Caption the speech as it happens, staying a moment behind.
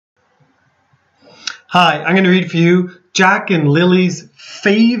Hi, I'm going to read for you Jack and Lily's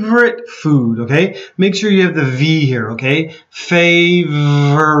favorite food, okay? Make sure you have the V here, okay?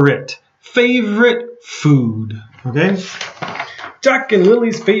 Favorite food, okay? Jack and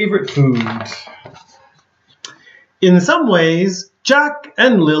Lily's favorite food. In some ways, Jack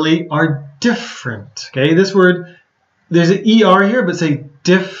and Lily are different, okay? This word, there's an ER here, but say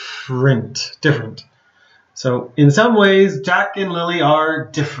different. So, in some ways, Jack and Lily are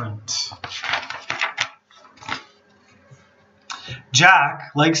different.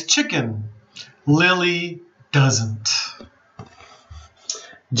 Jack likes chicken. Lily doesn't.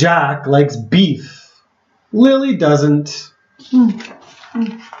 Jack likes beef. Lily doesn't.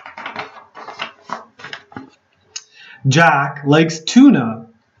 Jack likes tuna.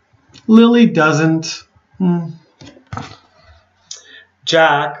 Lily doesn't.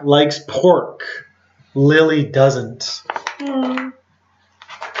 Jack likes pork. Lily doesn't.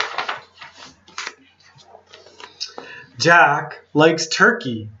 Jack likes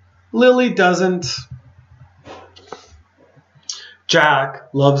turkey. Lily doesn't. Jack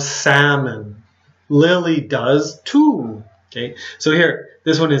loves salmon. Lily does too. Okay, so here,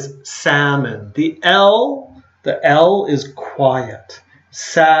 this one is salmon. The L is quiet.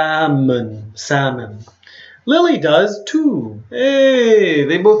 Salmon. Lily does too. Hey,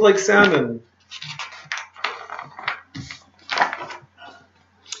 they both like salmon.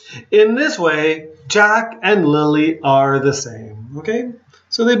 In this way, Jack and Lily are the same, okay?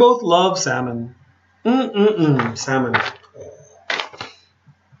 So they both love salmon. Salmon.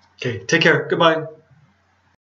 Okay, take care. Goodbye.